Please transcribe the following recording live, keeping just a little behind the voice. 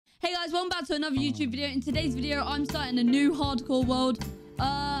guys, welcome back to another YouTube video. In today's video, I'm starting a new hardcore world.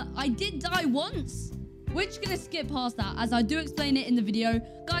 I did die once. We're just gonna skip past that as I do explain it in the video.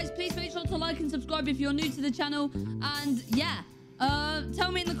 Guys, please make sure to like and subscribe if you're new to the channel. And yeah,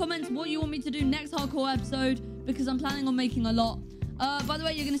 tell me in the comments what you want me to do next hardcore episode, because I'm planning on making a lot. By the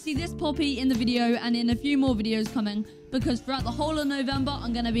way, you're gonna see this poppy in the video and in a few more videos coming, because throughout the whole of November,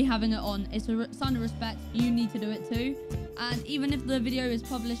 I'm gonna be having it on. It's a sign of respect. You need to do it too. And even if the video is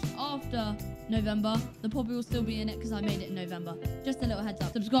published after November, the poppy will still be in it because I made it in November. Just a little heads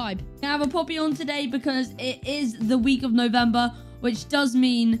up. Subscribe. I have a poppy on today because it is the week of November, which does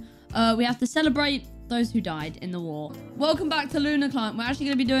mean we have to celebrate those who died in the war. Welcome back to Lunar Client. We're actually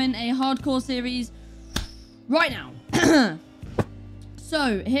going to be doing a hardcore series right now.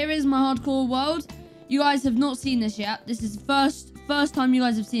 So here is my hardcore world. You guys have not seen this yet. This is the first time you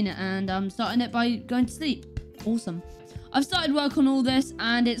guys have seen it, and I'm starting it by going to sleep. Awesome. I've started work on all this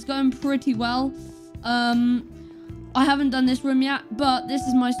and it's going pretty well. I haven't done this room yet, but this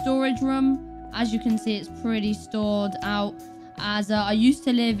is my storage room. As you can see, it's pretty stored out, as I used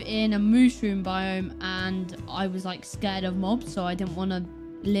to live in a mushroom biome and I was like scared of mobs, so I didn't want to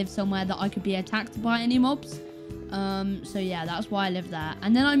live somewhere that I could be attacked by any mobs. So yeah, that's why I live there.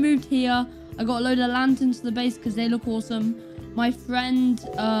 And then I moved here. I got a load of lanterns to the base because they look awesome. My friend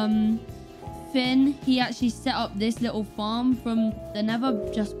Finn, he actually set up this little farm from the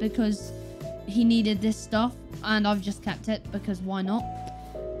nether just because he needed this stuff, and I've just kept it because why not.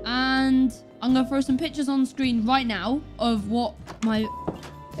 And I'm gonna throw some pictures on screen right now of what my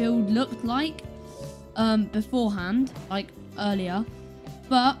build looked like beforehand, like earlier,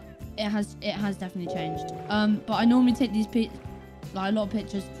 but it has definitely changed. But I normally take these like a lot of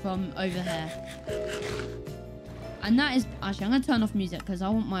pictures from over here. And that is... Actually, I'm going to turn off music because I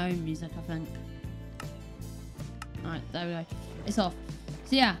want my own music, I think. Alright, there we go. It's off.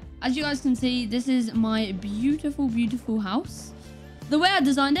 So yeah, as you guys can see, this is my beautiful, beautiful house. The way I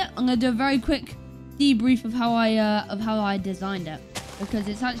designed it, I'm going to do a very quick debrief of how I designed it. Because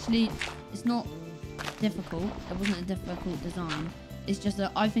it's not difficult. It wasn't a difficult design. It's just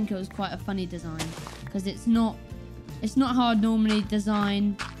that I think it was quite a funny design. Because it's not how I'd normally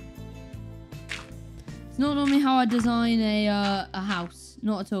design... It's not normally how I design a house.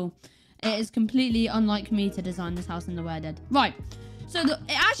 Not at all. It is completely unlike me to design this house in the way I did. Right. So it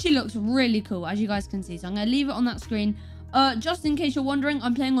actually looks really cool, as you guys can see. So I'm going to leave it on that screen. Just in case you're wondering,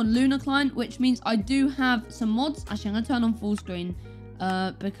 I'm playing on Lunar Client, which means I do have some mods. Actually, I'm going to turn on full screen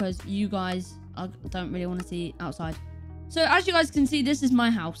because you guys don't really want to see outside. So as you guys can see, this is my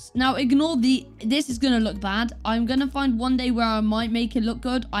house. Now ignore this is going to look bad. I'm going to find one day where I might make it look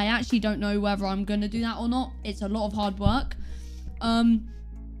good. I actually don't know whether I'm going to do that or not. It's a lot of hard work.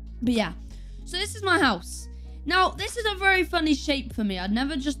 But yeah, so this is my house. Now this is a very funny shape for me. I'd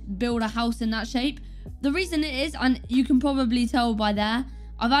never just build a house in that shape. The reason it is, and you can probably tell by there,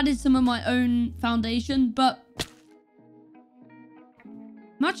 I've added some of my own foundation, but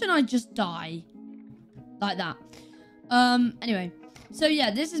imagine I just die like that. Anyway, so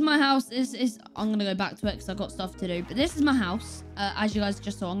yeah, this is my house. I'm gonna go back to it because I've got stuff to do, but this is my house, as you guys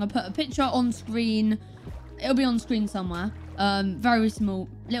just saw. I'm gonna put a picture on screen. It'll be on screen somewhere, very small,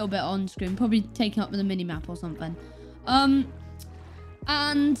 little bit on screen, probably taking up with a mini map or something. And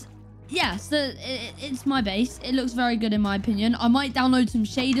yeah, so it's my base. It looks very good in my opinion. I might download some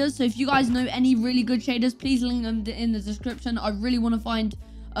shaders, so if you guys know any really good shaders, please link them in the description. I really want to find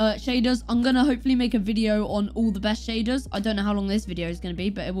shaders. I'm gonna hopefully make a video on all the best shaders. I don't know how long this video is gonna be,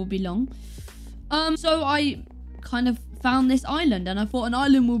 but it will be long. So I kind of found this island, and I thought an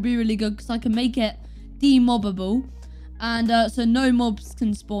island will be really good because I can make it demobbable, and so no mobs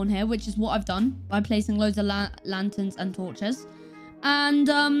can spawn here, which is what I've done by placing loads of lanterns and torches. And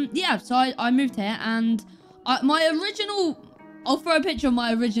yeah, so I moved here, and my original... I'll throw a picture of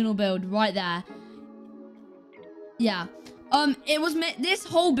my original build right there. Yeah. It was this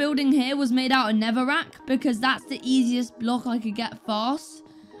whole building here was made out of netherrack because that's the easiest block I could get fast.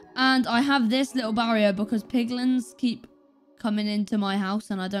 And I have this little barrier because piglins keep coming into my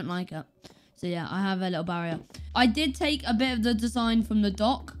house and I don't like it. So yeah, I have a little barrier. I did take a bit of the design from the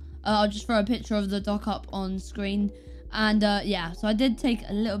dock. I'll just throw a picture of the dock up on screen. And yeah, so I did take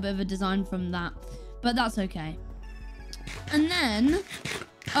a little bit of a design from that, but that's okay. And then,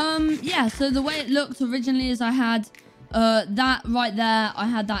 yeah, so the way it looked originally is I had that right there, I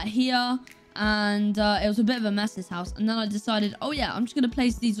had that here, and it was a bit of a mess, this house. And then I decided, oh yeah, I'm just gonna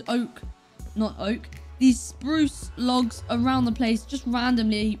place these these spruce logs around the place, just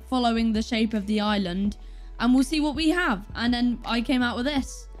randomly following the shape of the island, and we'll see what we have. And then I came out with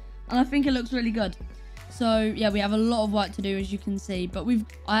this, and I think it looks really good. So yeah, we have a lot of work to do, as you can see. But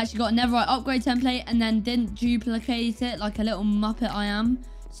I actually got a netherite upgrade template and then didn't duplicate it like a little muppet I am.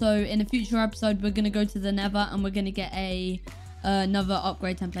 So in a future episode, we're going to go to the nether and we're going to get another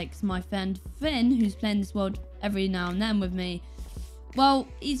upgrade template. Because my friend Finn, who's playing this world every now and then with me, well,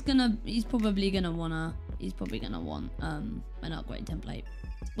 he's probably gonna want an upgrade template.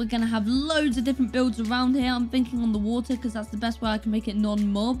 We're gonna have loads of different builds around here. I'm thinking on the water because that's the best way I can make it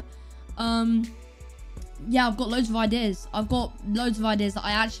non-mob. Yeah, I've got loads of ideas. That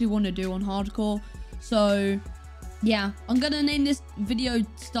I actually want to do on hardcore. So yeah, I'm gonna name this video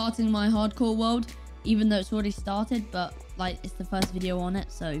starting my hardcore world, even though it's already started, but like it's the first video on it,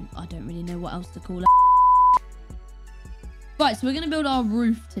 so I don't really know what else to call it. Right, so we're gonna build our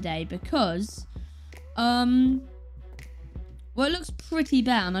roof today because well, it looks pretty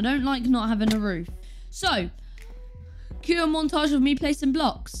bare and I don't like not having a roof. So cue a montage of me placing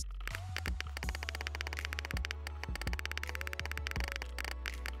blocks.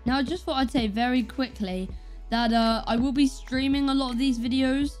 Now, I just thought I'd say very quickly that I will be streaming a lot of these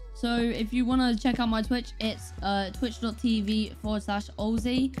videos. So if you want to check out my Twitch, it's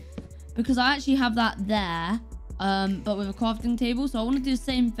twitch.tv/Olzy, because I actually have that there, but with a crafting table. So I want to do the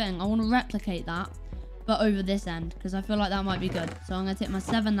same thing. I want to replicate that, but over this end, because I feel like that might be good. So I'm going to take my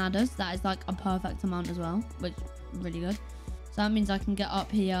 7 ladders. That is like a perfect amount as well, which is really good. So that means I can get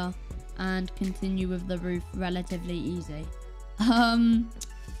up here and continue with the roof relatively easy.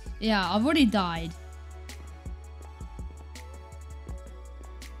 Yeah, I've already died.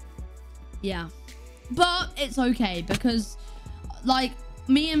 Yeah, but it's okay because like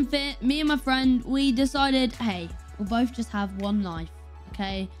me and my friend, we decided, hey, we'll both just have one life,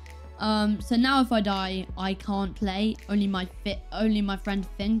 okay? So now if I die, I can't play. Only my friend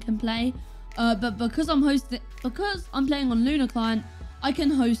Finn can play. But because I'm playing on Luna client, I can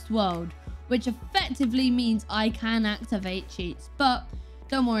host world, which effectively means I can activate cheats. But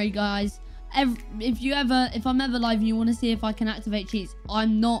don't worry, guys. If I'm ever live and you want to see if I can activate cheats,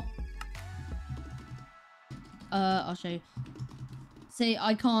 I'm not. I'll show you. See,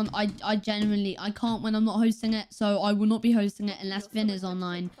 I can't. I genuinely can't when I'm not hosting it. So I will not be hosting it unless Finn is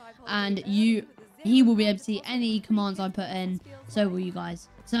online, and he will be able to see any commands I put in. So will you guys.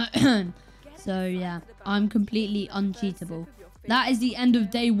 So so yeah, I'm completely uncheatable. That is the end of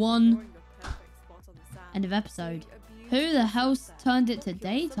day 1. End of episode. Who the hell turned it to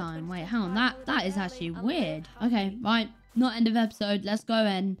daytime? Wait, hang on. That is actually weird. Okay, right. Not end of episode. Let's go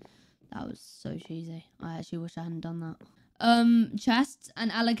in. That was so cheesy. I actually wish I hadn't done that. Chests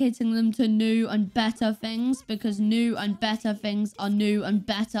and allocating them to new and better things, because new and better things are new and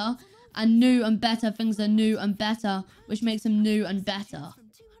better, and new and better things are new and better, which makes them new and better.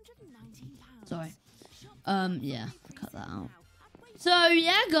 Sorry. Yeah, cut that out. So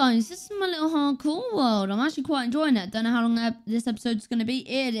yeah, guys, this is my little hardcore world. I'm actually quite enjoying it. Don't know how long this episode is going to be.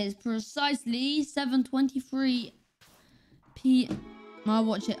 It is precisely 7:23 p.m. I'll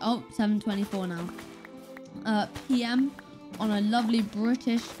watch it. Oh, 7:24 now. PM on a lovely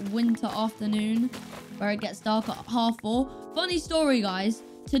British winter afternoon where it gets dark at 4:30. Funny story, guys.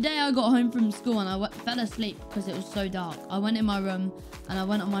 Today I got home from school and I fell asleep because it was so dark. I went in my room and I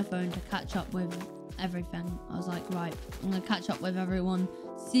went on my phone to catch up with everything. I was like, right, I'm gonna catch up with everyone,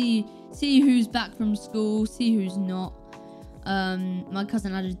 see who's back from school, see who's not. My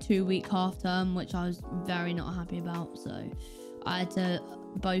cousin had a 2-week half term, which I was very not happy about, so I had to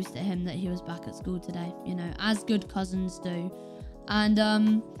boast at him that he was back at school today, you know, as good cousins do. And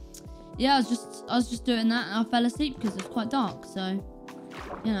yeah, I was just doing that and I fell asleep because it was quite dark. So,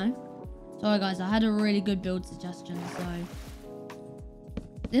 you know, sorry guys, I had a really good build suggestion. So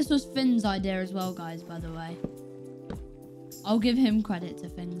this was Finn's idea as well, guys, by the way. I'll give him credit to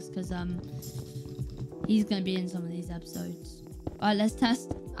things because he's going to be in some of these episodes. Alright, let's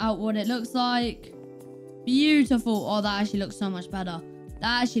test out what it looks like. Beautiful. Oh, that actually looks so much better.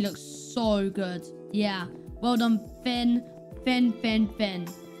 That actually looks so good. Yeah. Well done, Finn. Finn.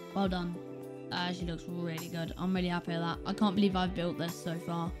 Well done. That actually looks really good. I'm really happy with that. I can't believe I've built this so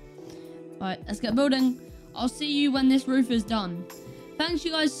far. Alright, let's get building. I'll see you when this roof is done. Thanks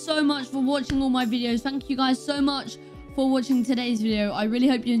you guys so much for watching all my videos. Thank you guys so much for watching today's video. I really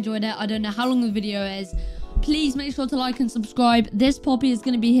hope you enjoyed it. I don't know how long the video is. Please make sure to like and subscribe. This poppy is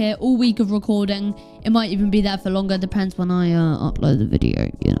going to be here all week of recording. It might even be there for longer. Depends when I upload the video,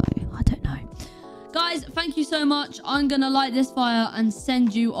 you know. I don't know. Guys, thank you so much. I'm going to light this fire and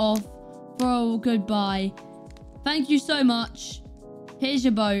send you off for a goodbye. Thank you so much. Here's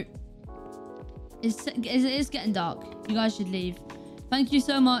your boat. It's getting dark. You guys should leave. Thank you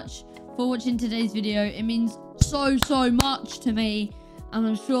so much for watching today's video. It means so much to me. And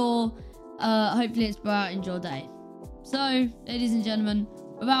I'm sure hopefully it's brightened your day. So, ladies and gentlemen,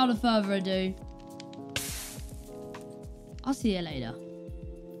 without further ado, I'll see you later.